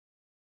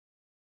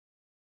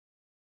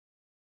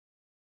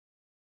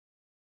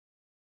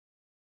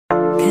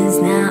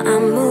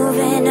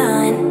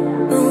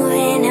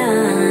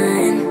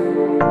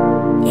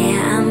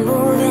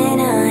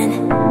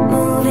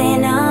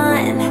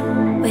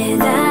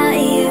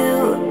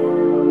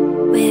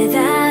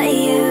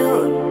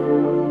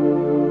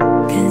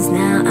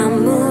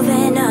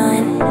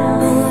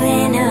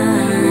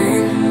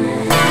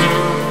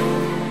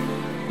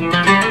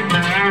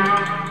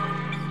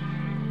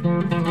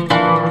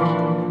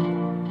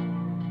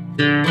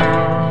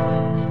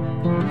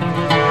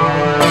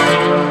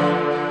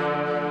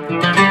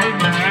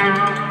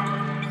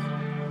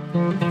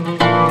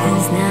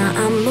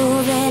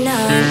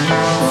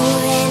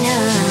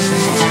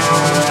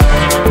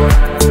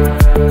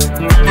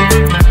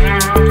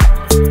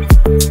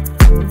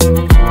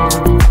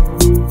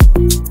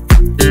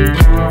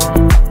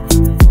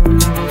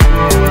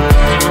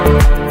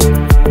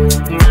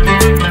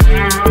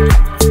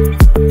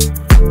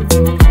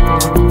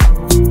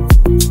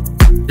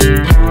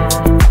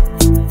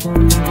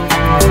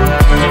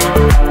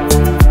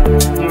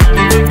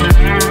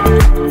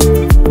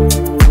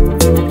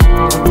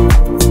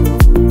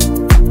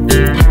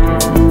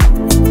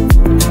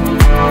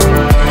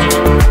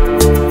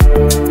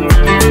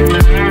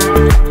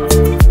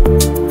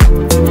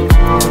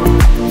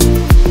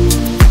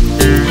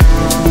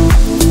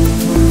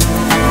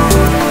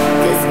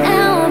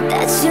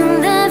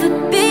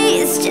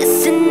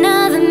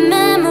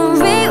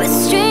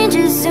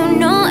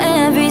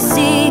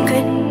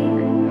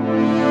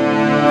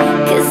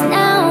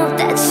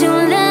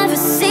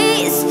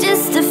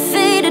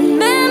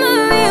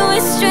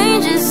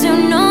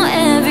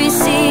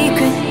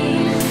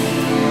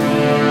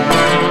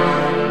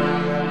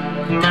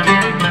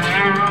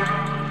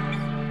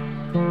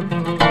Cause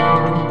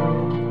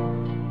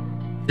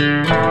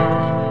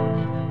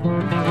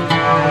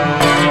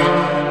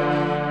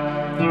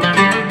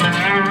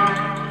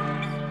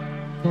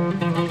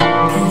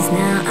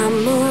now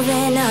I'm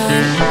moving on,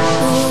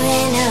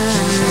 moving on.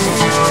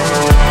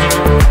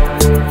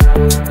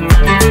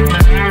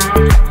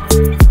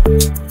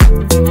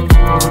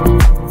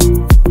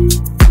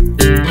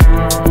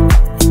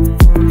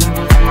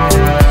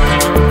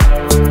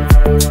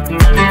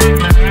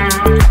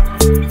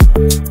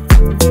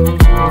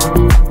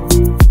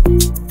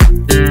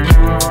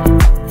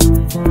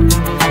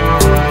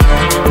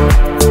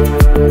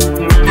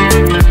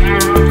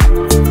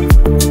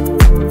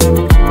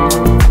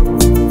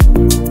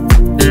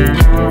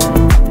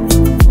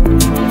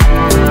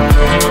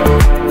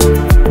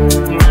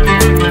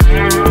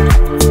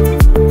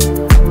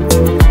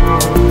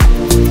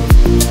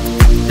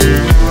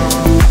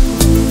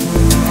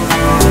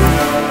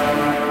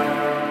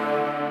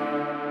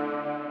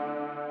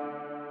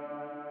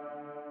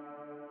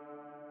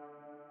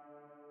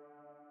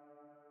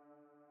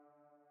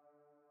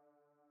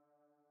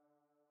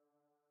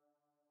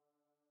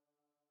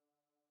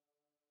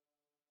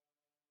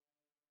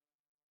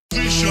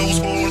 Wish I was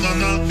born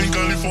in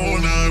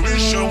California.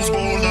 Wish I was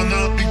born in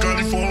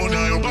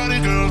California. Your body,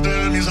 girl,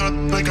 damn is hot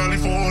like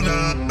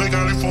California, like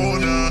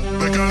California,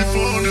 like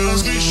California.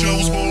 Wish I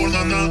was born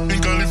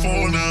in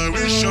California.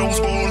 Wish I was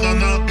born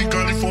in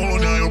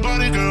California. Your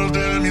body, girl,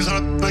 damn is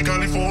hot like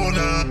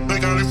California,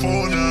 like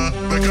California,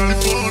 like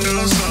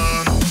California,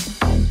 son.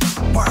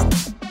 Work.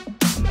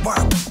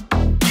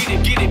 Get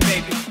it, baby.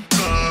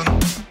 Son.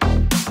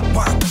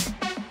 Work.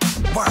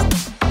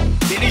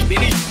 Bitty. Get it,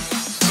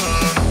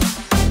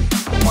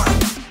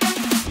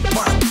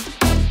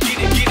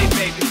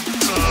 baby.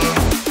 Son.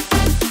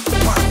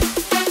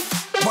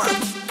 Work.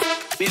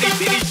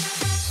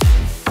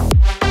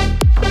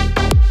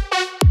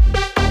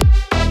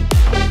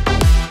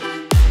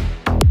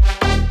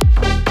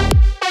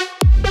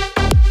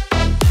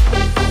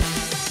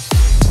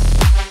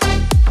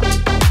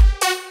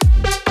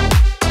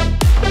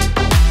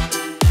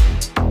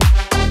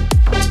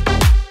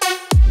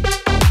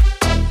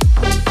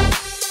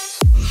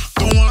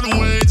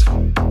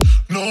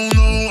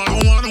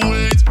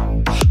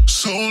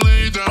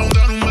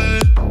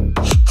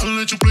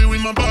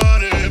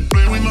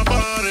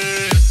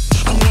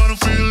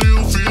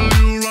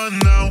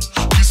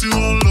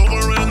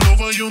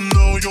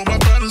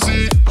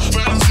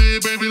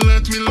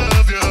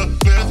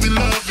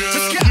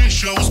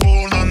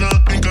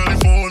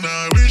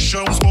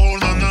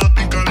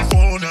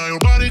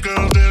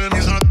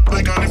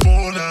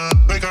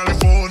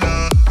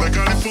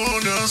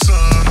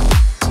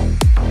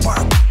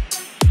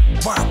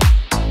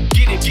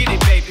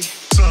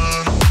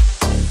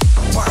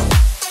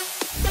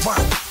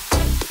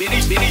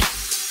 Bitty.